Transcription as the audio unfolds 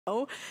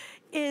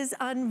is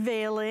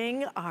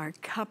unveiling our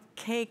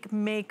cupcake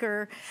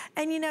maker.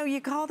 And you know,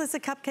 you call this a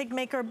cupcake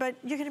maker, but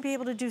you're gonna be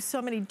able to do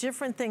so many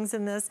different things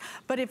in this.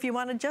 But if you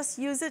wanna just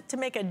use it to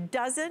make a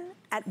dozen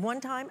at one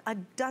time, a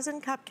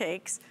dozen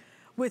cupcakes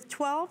with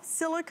 12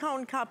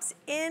 silicone cups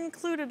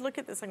included. Look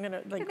at this, I'm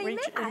gonna like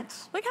reach in.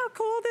 Look how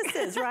cool this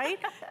is, right?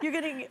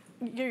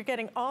 You're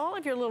getting all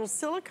of your little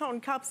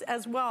silicone cups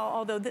as well,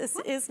 although this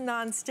is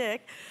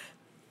non-stick.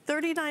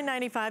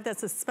 $39.95,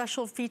 that's a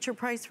special feature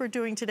price we're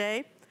doing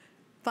today.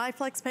 5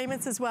 flex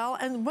payments as well.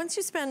 And once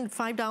you spend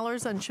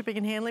 $5 on shipping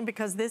and handling,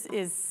 because this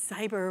is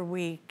Cyber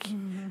Week.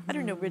 I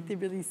don't know what the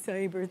really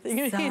cyber thing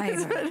is,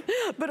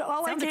 but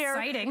all I care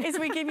is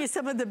we give you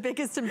some of the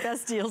biggest and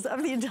best deals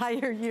of the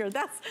entire year.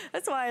 That's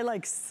why I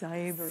like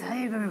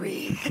Cyber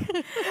Week.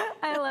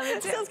 I love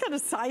it too. It sounds kind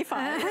of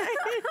sci-fi, right?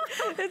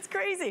 It's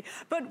crazy.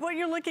 But what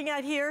you're looking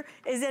at here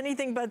is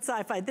anything but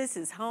sci-fi. This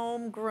is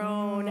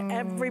homegrown.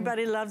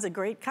 Everybody loves a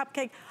great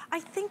cupcake. I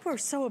think we're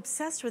so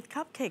obsessed with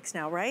cupcakes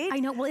now, right? I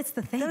know, well, it's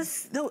the thing.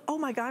 Oh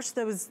my gosh,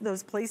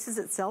 those places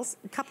that sell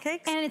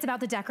cupcakes. And it's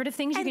about the decorative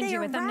things you can do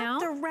with them now.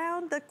 And they're wrapped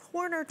around the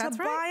corner to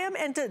buy them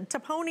and to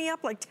pony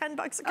up like 10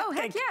 bucks a cupcake. Oh,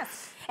 heck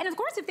yes. And of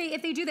course, if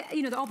they do the,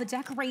 you know, all the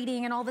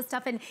decorating and all the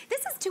stuff, and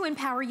this is to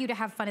empower you to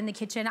have fun in the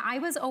kitchen. I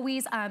was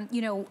always,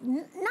 you know,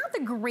 not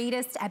the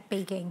greatest at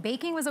baking.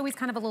 Baking was always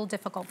kind of a little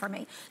difficult for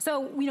me.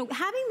 So, you know,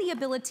 having the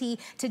ability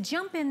to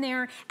jump in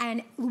there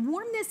and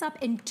warm this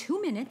up in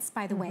 2 minutes,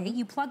 by the way,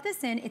 you plug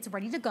this in, it's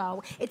ready to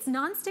go. It's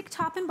non-stick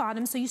top and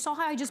bottom, so you saw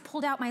how I just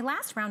pulled out my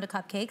last round of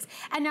cupcakes,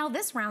 and now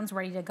this round's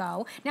ready to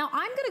go. Now,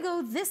 I'm gonna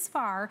go this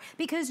far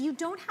because you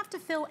don't have to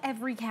fill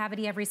every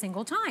cavity every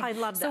single time. I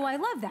love that. So I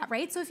love that,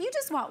 right? So if you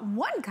just want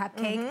one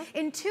cupcake,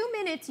 in 2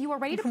 minutes, you are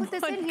ready to put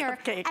this in here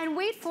and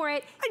wait for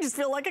it. I just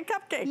feel like a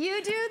cupcake.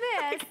 You do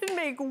this. I can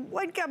make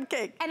one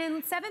cupcake. And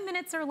in 7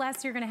 minutes or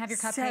less, you're gonna have your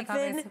cupcake on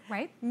this,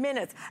 right? 7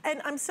 minutes.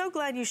 And I'm so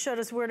glad you showed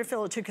us where to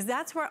fill it to, because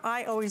that's where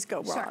I always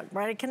go wrong,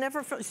 right? I can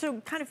never fill, so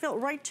kind of fill it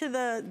right to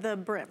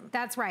the brim.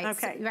 That's right.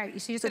 Okay. So,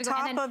 right. So you just the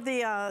top of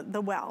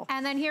the well.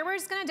 And then here we're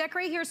just gonna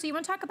decorate here. So you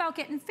wanna talk about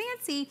getting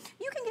fancy.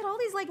 You can get all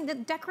these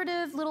like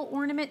decorative little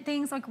ornament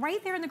things like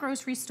right there in the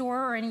grocery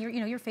store or in your, you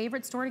know, your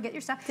favorite store to get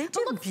your stuff. They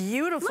do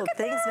beautiful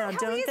things now,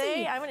 don't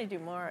they? I want to do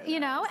more. You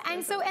know,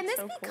 and so, and this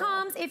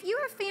becomes, if you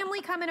have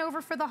family coming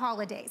over for the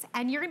holidays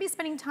and you're gonna be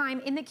spending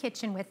time in the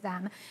kitchen with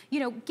them, you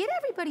know, get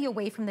everybody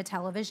away from the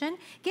television,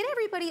 get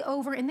everybody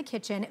over in the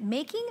kitchen,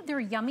 making their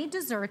yummy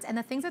desserts and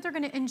the things that they're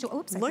gonna enjoy.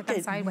 Oops, I put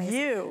them sideways.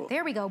 You.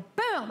 There we go,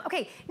 boom.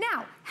 Okay,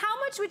 now, how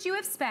much would you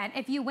have spent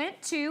if you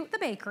went to the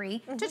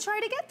bakery to try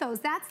to get those?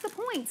 That's the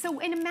point. So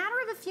in a matter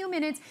of a few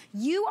minutes,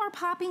 you are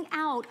popping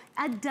out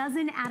a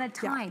dozen at a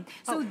time.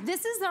 So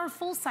this is our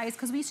full size,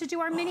 because we used to do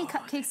our mini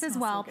cupcakes as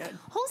well. So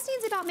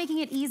Holstein's about making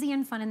it easy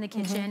and fun in the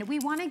kitchen. We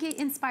want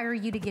to inspire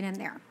you to get in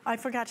there. I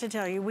forgot to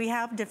tell you, we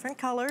have different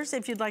colors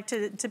if you'd like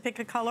to pick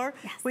a color.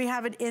 We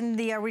have it in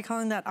the, are we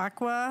calling that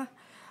aqua?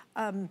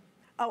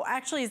 Oh,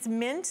 actually it's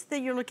mint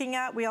that you're looking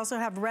at. We also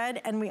have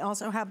red and we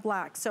also have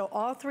black. So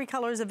all 3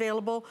 colors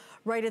available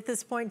right at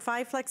this point.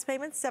 5 flex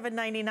payments,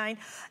 $7.99.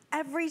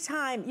 Every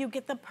time you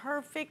get the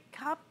perfect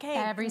cupcake.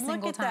 Every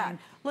single time.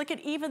 That. Look at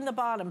even the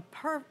bottom.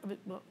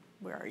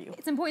 Where are you?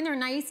 It's important they're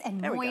nice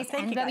and moist,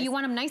 and you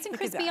want them nice and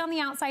crispy on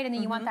the outside, and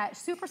then you want that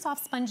super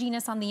soft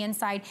sponginess on the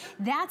inside.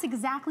 That's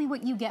exactly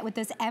what you get with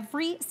this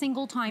every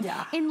single time.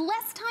 In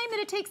less time than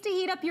it takes to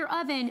heat up your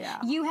oven,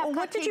 you have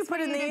what did you put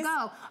in these? To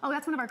go. Oh,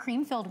 that's one of our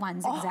cream-filled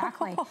ones,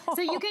 exactly.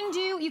 So you can do,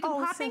 you can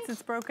pop in. Since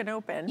it's broken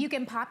open. You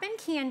can pop in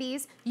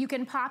candies. You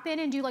can pop in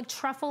and do like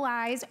truffle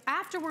eyes.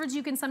 Afterwards,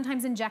 you can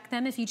sometimes inject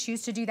them if you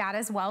choose to do that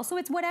as well. So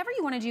it's whatever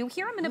you want to do.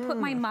 Here, I'm going to put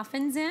my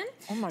muffins in.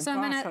 Oh my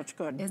gosh, that's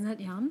good. Isn't it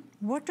yum?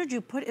 What did you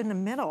put in the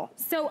middle?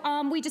 So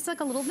we just like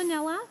a little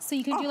vanilla, so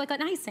you can do like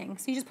an icing.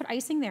 So you just put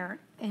icing there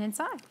and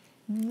inside.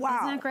 Wow.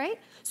 Isn't that great?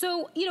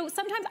 So, you know,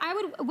 sometimes I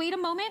would wait a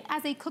moment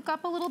as they cook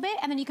up a little bit,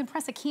 and then you can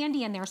press a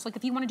candy in there. So like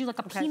if you want to do like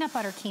a peanut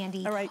butter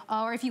candy. All right.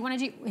 Or if you want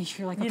to do,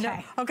 you're like, okay. You know,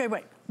 okay,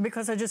 wait,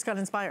 because I just got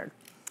inspired.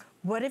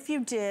 What if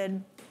you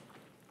did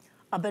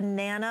a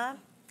banana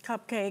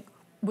cupcake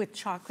with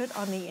chocolate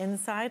on the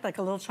inside, like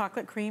a little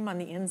chocolate cream on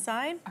the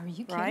inside? Are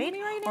you kidding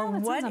me right now? Or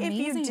that what if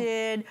you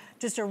did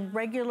just a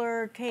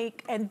regular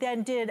cake and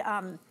then did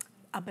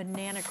a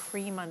banana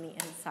cream on the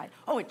inside?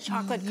 Oh, a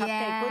chocolate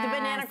cupcake with a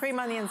banana cream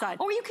on the inside.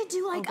 Or you could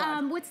do like,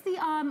 what's the,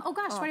 oh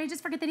gosh, why did I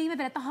just forget the name of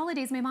it? At the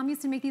holidays, my mom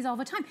used to make these all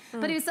the time.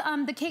 But it's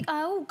the cake,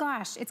 oh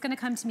gosh, it's gonna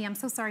come to me. I'm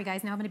so sorry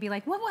guys, now I'm gonna be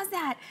like, what was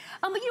that?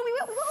 But you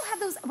know, we all have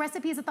those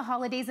recipes at the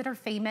holidays that are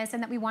famous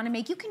and that we wanna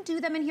make. You can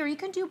do them in here. You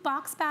can do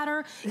box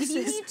batter. If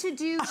you need to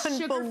do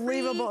sugar-free.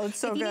 Unbelievable, it's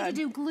so good. If you need to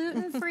do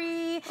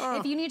gluten-free.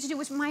 If you need to do,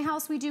 which in my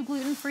house we do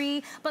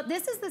gluten-free. But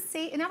this is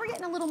the, now we're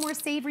getting a little more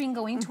savory and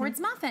going towards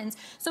muffins.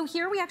 So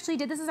here we actually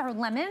did, this is our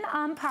lemon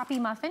poppy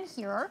muffin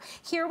here.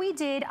 Here we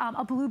did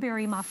a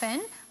blueberry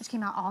muffin, which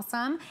came out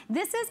awesome.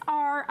 This is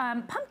our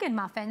pumpkin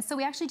muffin. So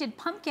we actually did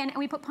pumpkin and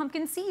we put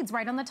pumpkin seeds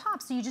right on the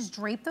top. So you just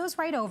drape those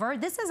right over.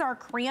 This is our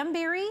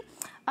cranberry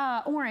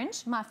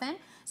orange muffin.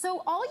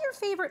 So all your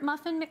favorite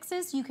muffin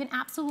mixes, you can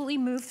absolutely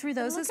move through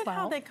those as well. Look at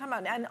how they come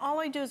out. And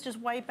all I do is just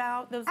wipe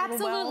out those little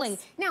wells. Absolutely.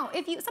 Now,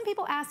 some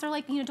people ask, they're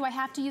like, do I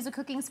have to use a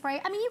cooking spray?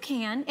 I mean, you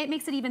can. It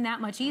makes it even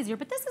that much easier.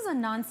 But this is a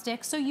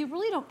non-stick, so you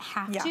really don't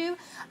have to.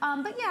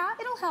 But yeah,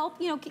 it'll help,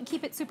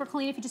 keep it super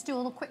clean if you just do a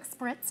little quick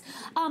spritz.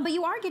 But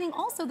you are getting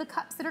also the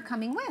cups that are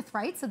coming with,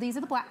 right? So these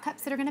are the black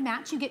cups that are gonna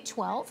match. You get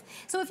 12.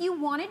 So if you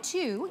wanted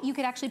to, you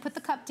could actually put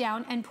the cup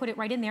down and put it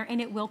right in there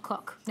and it will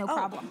cook, no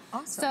problem.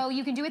 Awesome. So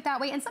you can do it that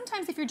way. And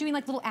sometimes if you're doing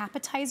like little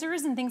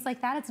appetizers and things like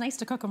that, it's nice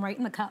to cook them right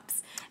in the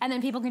cups. And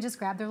then people can just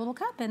grab their little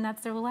cup and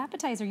that's their little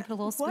appetizer. You put a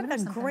little spoon or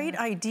something. What a great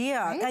idea.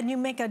 Right? And you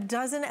make a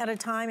dozen at a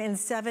time in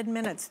 7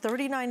 minutes.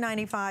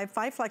 $39.95,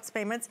 5 flex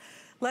payments.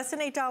 Less than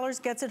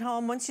 $8 gets it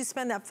home. Once you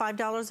spend that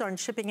 $5 on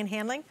shipping and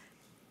handling,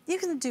 you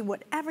can do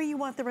whatever you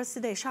want the rest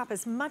of the day. Shop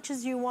as much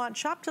as you want.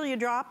 Shop till you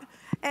drop.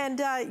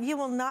 And you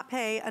will not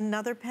pay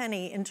another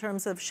penny in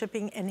terms of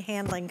shipping and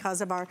handling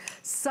because of our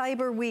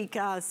Cyber Week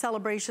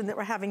celebration that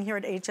we're having here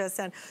at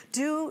HSN.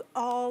 Do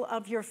all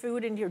of your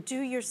food in here.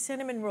 Do your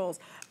cinnamon rolls.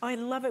 I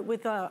love it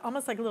with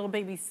almost like a little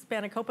baby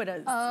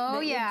spanakopita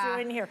that you're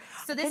doing here.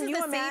 So this Can is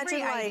you the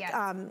imagine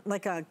idea.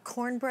 like a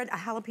cornbread, a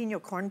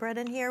jalapeno cornbread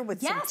in here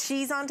with some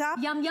cheese on top?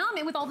 Yum, yum.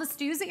 And with all the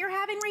stews that you're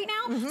having right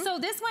now. So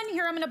this one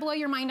here, I'm gonna blow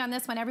your mind on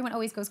this one. Everyone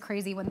always goes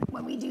crazy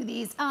when we do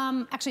these.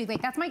 Actually,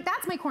 wait, that's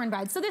my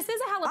cornbread. So this is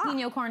a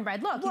jalapeno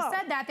cornbread. Look, you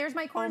said that. There's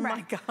my cornbread. Oh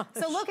my gosh.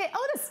 So look at,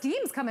 the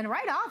steam's coming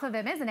right off of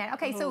him, isn't it?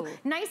 Okay, so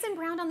nice and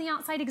browned on the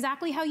outside,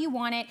 exactly how you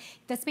want it.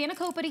 The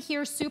spanakopita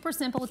here, super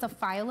simple. It's a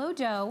phyllo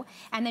dough.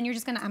 And then you're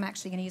just gonna, I'm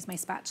actually gonna use my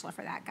spatula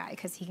for that guy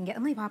because he can get,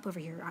 let me pop over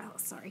here. Oh,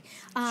 sorry.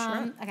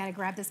 I gotta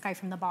grab this guy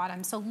from the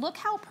bottom. So look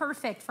how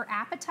perfect for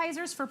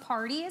appetizers, for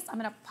parties. I'm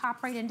gonna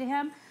pop right into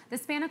him. The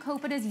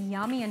spanakopita is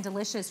yummy and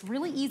delicious,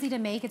 really easy to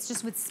make. It's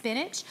just with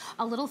spinach,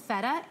 a little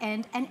feta,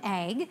 and an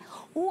egg.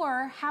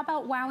 Or how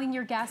about wowing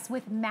your guests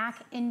with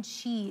mac and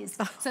cheese?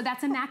 So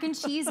that's a mac and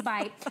cheese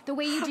bite. The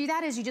way you do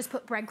that is you just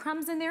put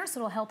breadcrumbs in there so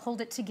it'll help hold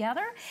it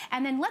together.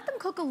 And then let them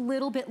cook a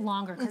little bit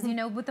longer because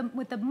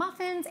with the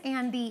muffins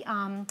and the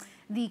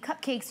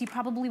cupcakes, you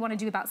probably want to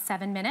do about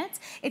 7 minutes.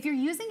 If you're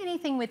using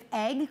anything with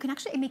egg, you can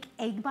actually make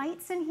egg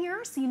bites in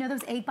here. So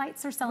those egg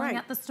bites are selling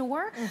at the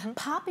store.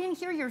 Pop in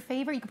here your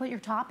favorite. You can put your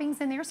toppings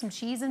in there, some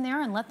cheese in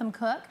there, and let them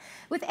cook.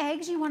 With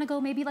eggs, you want to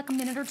go maybe like a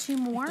minute or two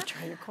more.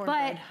 Try your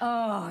cornbread.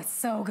 But, it's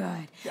so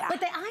good. Yeah. But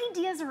the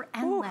ideas are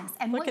endless.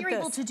 And what you're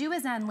able to do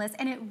is endless.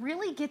 And it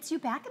really gets you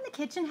back in the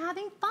kitchen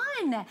having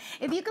fun.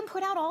 If you can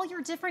put out all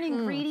your different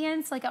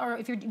ingredients, or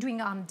if you're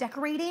doing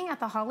decorating at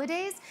the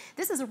holidays,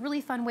 this is a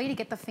really fun way to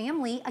get the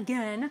family,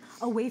 again,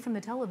 away from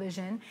the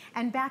television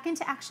and back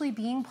into actually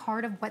being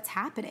part of what's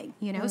happening,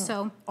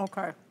 so.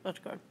 Okay, that's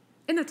good.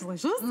 Isn't that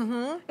delicious?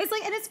 It's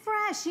like, and it's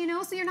fresh,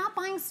 so you're not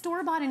buying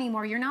store-bought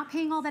anymore. You're not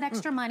paying all that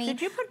extra money.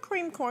 Did you put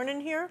cream corn in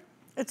here?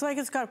 It's like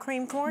it's got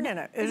cream corn in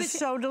it. It's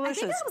so delicious.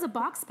 I think that was a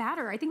box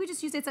batter. I think we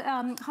just used it's a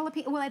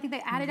jalapeno. Well, I think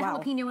they added a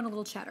jalapeno and a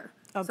little cheddar.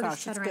 Oh so gosh,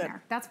 there's cheddar it's good. in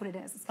there. That's what it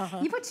is.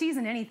 You put cheese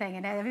in anything,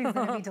 and everything's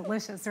gonna be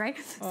delicious, right?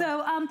 So,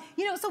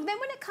 so then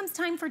when it comes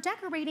time for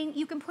decorating,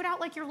 you can put out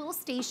like your little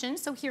station.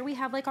 So here we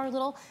have like our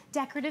little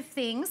decorative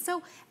things.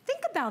 So think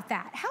about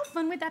that. How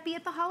fun would that be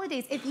at the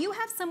holidays? If you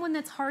have someone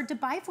that's hard to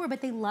buy for, but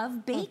they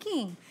love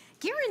baking.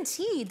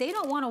 Guaranteed, they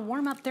don't want to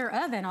warm up their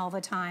oven all the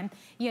time,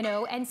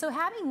 and so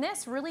having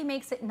this really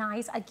makes it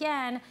nice.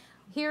 Again,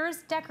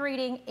 here's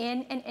decorating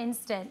in an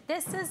instant.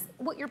 This is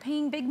what you're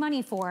paying big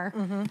money for,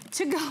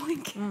 to go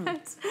and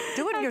get.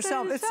 Do it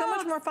yourself. It's so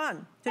much more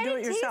fun to do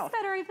it yourself. It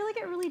tastes better. I feel like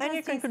it really does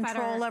taste better. And you can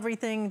control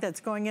everything that's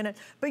going in it,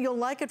 but you'll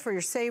like it for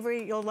your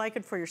savory, you'll like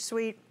it for your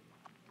sweet,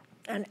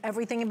 and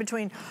everything in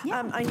between.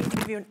 I need to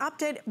give you an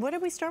update. What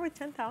did we start with,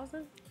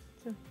 10,000?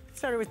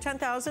 Started with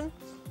 10,000.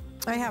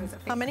 I have,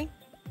 how many?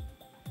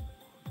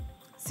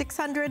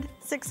 600,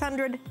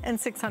 600, and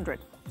 600.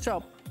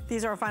 So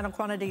these are our final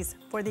quantities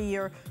for the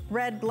year.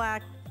 Red,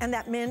 black, and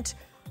that mint.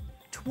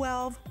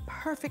 12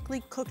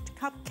 perfectly cooked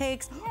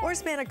cupcakes, or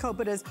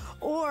spanakopita's,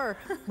 or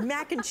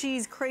mac and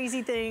cheese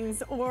crazy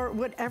things, or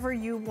whatever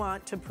you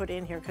want to put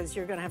in here, because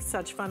you're gonna have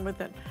such fun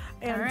with it.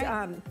 And, all right,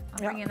 I'm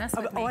bringing this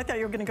with me. Oh, I thought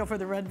you were gonna go for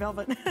the red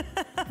velvet.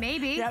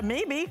 Maybe. Yeah,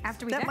 maybe.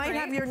 After we that decorate. might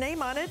have your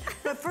name on it,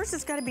 but first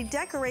it's gotta be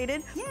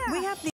decorated. Yeah. We have the